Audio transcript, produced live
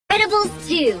Incredibles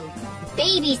 2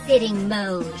 Babysitting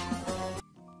Mode.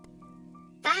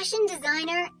 Fashion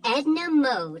designer Edna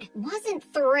Mode wasn't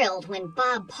thrilled when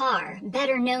Bob Parr,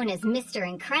 better known as Mr.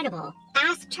 Incredible,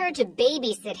 asked her to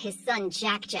babysit his son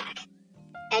Jack Jack.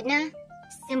 Edna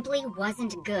simply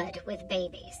wasn't good with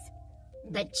babies.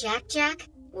 But Jack Jack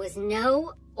was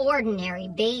no ordinary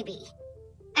baby.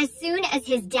 As soon as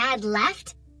his dad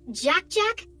left, Jack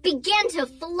Jack began to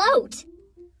float.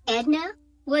 Edna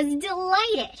was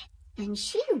delighted, and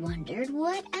she wondered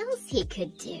what else he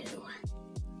could do.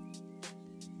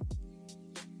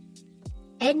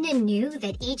 Edna knew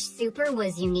that each super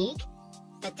was unique,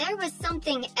 but there was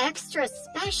something extra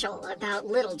special about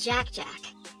little Jack Jack.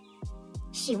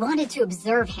 She wanted to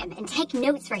observe him and take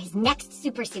notes for his next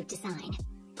supersuit design.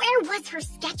 Where was her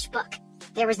sketchbook?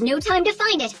 There was no time to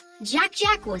find it. Jack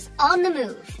Jack was on the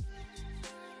move.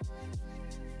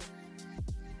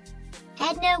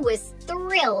 Edna was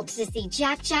thrilled to see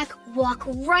Jack Jack walk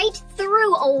right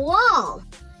through a wall.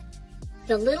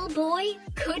 The little boy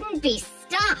couldn't be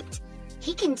stopped.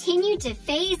 He continued to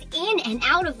phase in and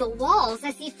out of the walls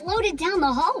as he floated down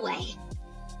the hallway.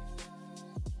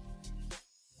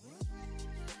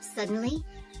 Suddenly,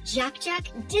 Jack Jack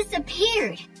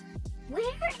disappeared. Where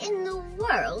in the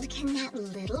world can that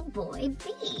little boy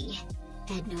be?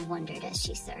 Edna wondered as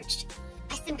she searched.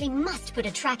 I simply must put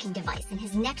a tracking device in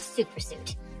his next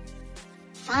supersuit.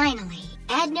 Finally,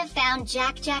 Edna found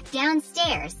Jack Jack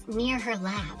downstairs near her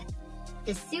lab.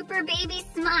 The super baby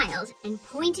smiled and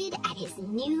pointed at his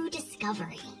new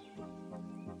discovery.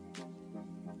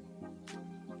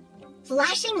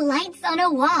 Flashing lights on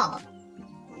a wall.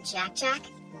 Jack Jack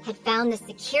had found the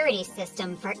security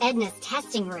system for Edna's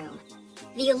testing room.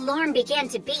 The alarm began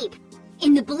to beep.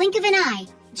 In the blink of an eye,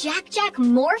 Jack Jack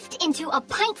morphed into a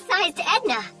pint-sized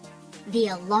Edna. The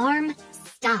alarm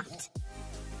stopped.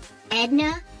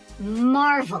 Edna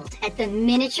marveled at the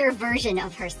miniature version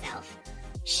of herself.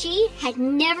 She had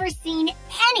never seen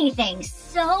anything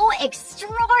so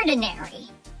extraordinary.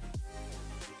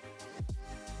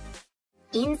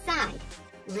 Inside,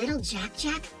 little Jack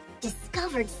Jack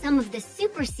discovered some of the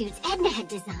supersuits Edna had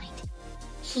designed.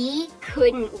 He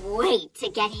couldn't wait to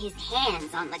get his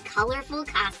hands on the colorful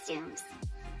costumes.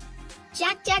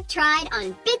 Jack Jack tried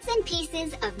on bits and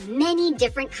pieces of many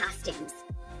different costumes.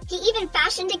 He even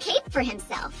fashioned a cape for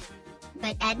himself.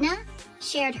 But Edna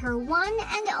shared her one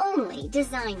and only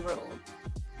design rule.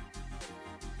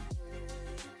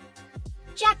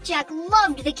 Jack Jack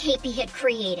loved the cape he had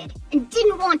created and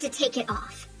didn't want to take it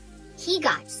off. He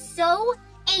got so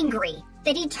angry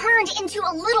that he turned into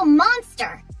a little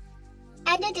monster.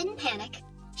 Edna didn't panic.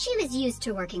 She was used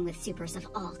to working with supers of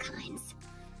all kinds.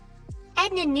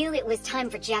 Edna knew it was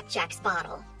time for Jack Jack's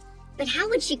bottle. But how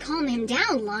would she calm him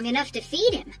down long enough to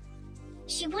feed him?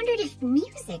 She wondered if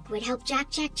music would help Jack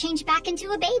Jack change back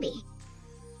into a baby.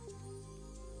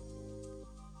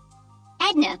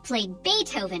 Edna played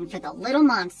Beethoven for the little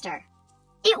monster.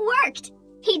 It worked!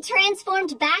 He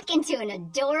transformed back into an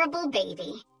adorable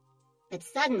baby. But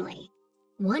suddenly,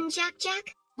 one Jack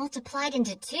Jack multiplied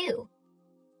into 2,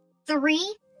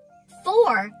 3,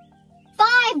 4,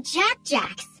 5 Jack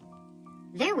Jacks.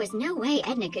 There was no way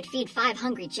Edna could feed 5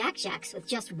 hungry Jack Jacks with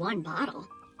just one bottle.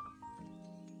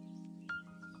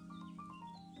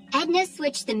 Edna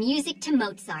switched the music to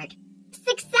Mozart.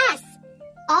 Success!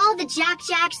 All the Jack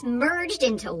Jacks merged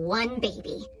into one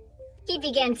baby. He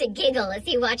began to giggle as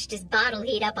he watched his bottle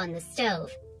heat up on the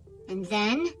stove. And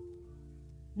then,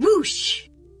 whoosh!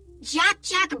 Jack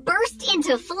Jack burst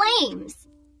into flames.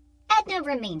 Edna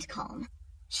remained calm.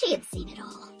 She had seen it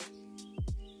all.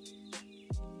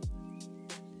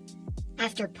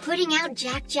 After putting out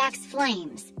Jack Jack's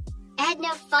flames,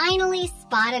 Edna finally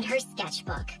spotted her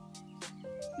sketchbook.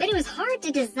 But it was hard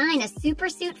to design a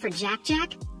supersuit for Jack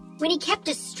Jack when he kept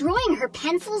destroying her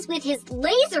pencils with his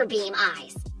laser beam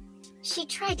eyes. She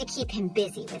tried to keep him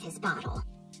busy with his bottle.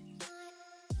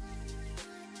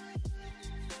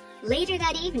 Later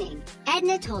that evening,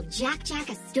 Edna told Jack Jack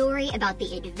a story about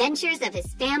the adventures of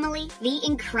his family, the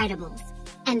Incredibles,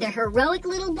 and the heroic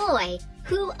little boy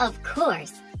who, of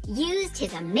course, used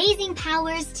his amazing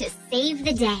powers to save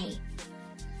the day.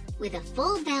 With a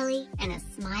full belly and a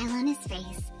smile on his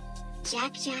face,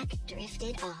 Jack Jack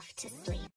drifted off to sleep.